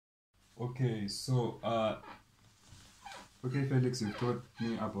Okay, so okay, Felix, you taught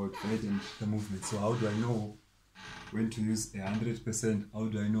me about VAT and the movement. So how do I know when to use 100%? How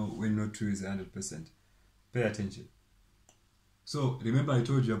do I know when not to use 100%? Pay attention. So remember I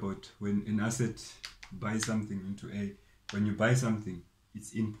told you about when an asset buys something into A. When you buy something,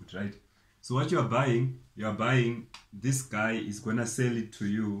 it's input, right? So what you are buying, this guy is gonna sell it to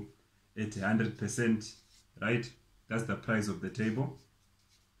you at 100%, right? That's the price of the table.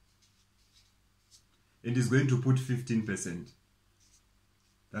 And is going to put 15%.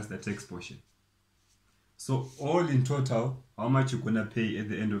 That's the tax portion. So all in total, how much you're gonna pay at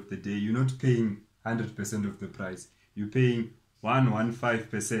the end of the day? You're not paying 100% of the price. You're paying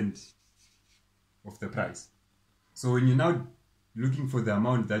 115% of the price. So when you're now looking for the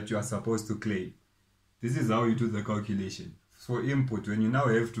amount that you are supposed to claim, this is how you do the calculation. For input, when you now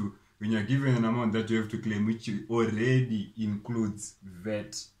have to, when you're given an amount that you have to claim, which already includes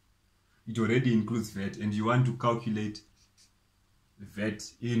VAT, it already includes VAT, and you want to calculate VAT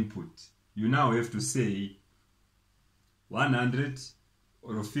input, you now have to say 100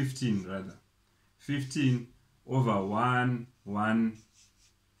 or 15 rather, 15 over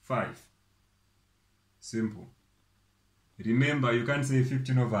 115. Simple. Remember, you can't say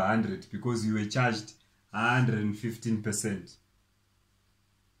 15 over 100 because you were charged 115%.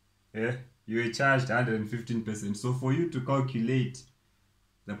 Yeah, you were charged 115%. So for you to calculate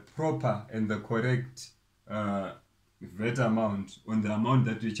the proper and the correct VAT amount on the amount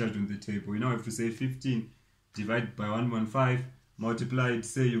that we charge on the table, you now have to say 15 divided by 115, multiplied,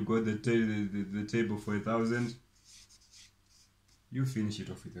 say you got the table for 1,000, you finish it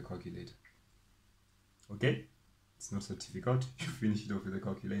off with the calculator. Okay? It's not so difficult, you finish it off with the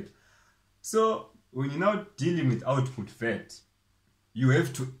calculator. So when you're now dealing with output VAT, you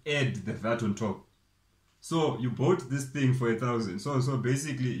have to add the VAT on top. So you bought this thing for 1,000. So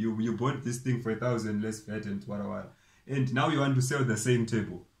basically you bought this thing for 1,000 less VAT and whatever. And now you want to sell the same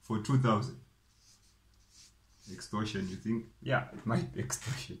table for 2,000. Extortion, you think? Yeah, it might be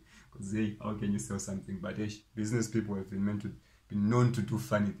extortion. Because hey, how can you sell something? But hey, business people have been known to do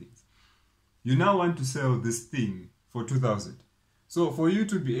funny things. You now want to sell this thing for 2,000. So for you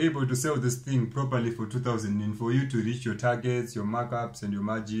to be able to sell this thing properly for 2,000 and for you to reach your targets, your markups and your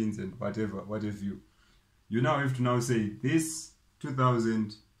margins and whatever you now have to now say this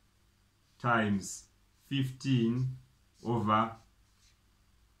 2,000 times 15 over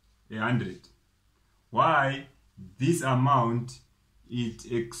 100. Why? This amount, it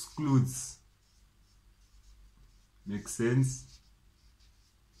excludes. Makes sense?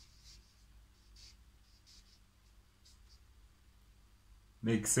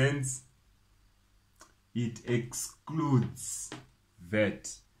 Makes sense? It excludes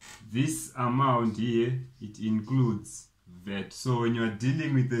VAT. This amount here, it includes VAT. So when you are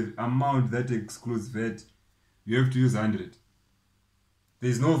dealing with the amount that excludes VAT, you have to use 100. There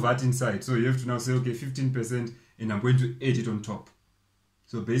is no VAT inside. So you have to now say, okay, 15%, and I'm going to add it on top.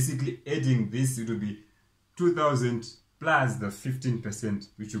 So basically adding this, it will be 2,000 plus the 15%,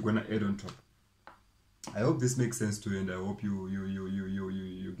 which you're going to add on top. I hope this makes sense to you, and I hope you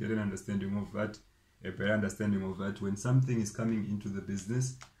get an understanding of that, a better understanding of that. When something is coming into the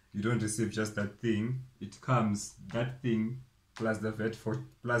business, you don't receive just that thing. It comes that thing plus the VAT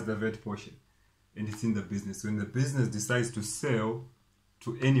portion, and it's in the business. When the business decides to sell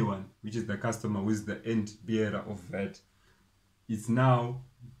to anyone, which is the customer, who is the end bearer of VAT, it's now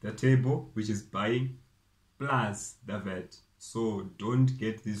the table which is buying plus the VAT. So don't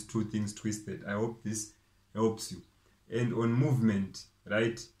get these two things twisted. I hope this helps you. And on movement,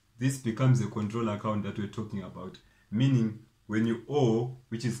 right, this becomes a control account that we're talking about. Meaning when you owe,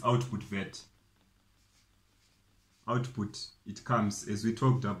 which is output VAT. Output, it comes, as we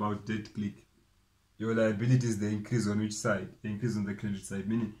talked about debt click. Your liabilities, they increase on which side? They increase on the credit side,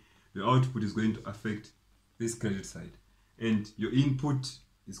 meaning your output is going to affect this credit side. And your input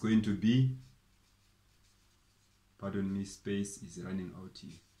is going to be, pardon me, space is running out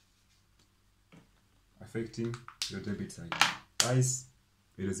here, affecting your debit side. Guys,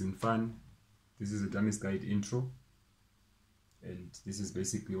 it has been fun. This is a Dummie's Guide intro, and this is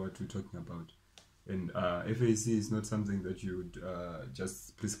basically what we're talking about. And FAC is not something that you would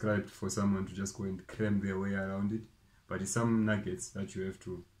just prescribe for someone to just go and cram their way around it, but it's some nuggets that you have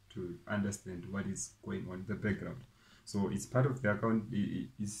to understand what is going on in the background. So it's part of the account,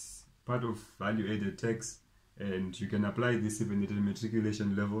 it's part of value-added tax, and you can apply this even at a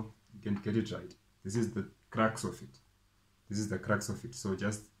matriculation level. You can get it right. This is the crux of it. This is the crux of it. So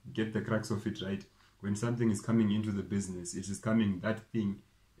just get the crux of it right. When something is coming into the business, it is coming that thing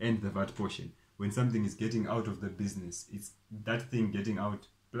and the VAT portion. When something is getting out of the business, it's that thing getting out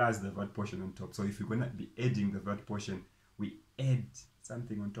plus the VAT portion on top. So if you're going to be adding the VAT portion, we add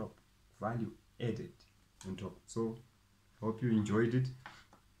something on top, value added on top. So hope you enjoyed it,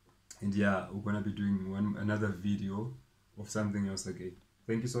 and yeah, we're going to be doing another video of something else again.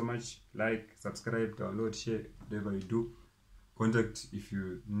 Thank you so much. Like, subscribe, download, share, whatever you do. Contact if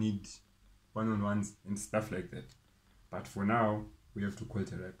you need one-on-ones and stuff like that. But for now, we have to call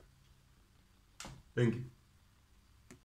it a wrap. Thank you.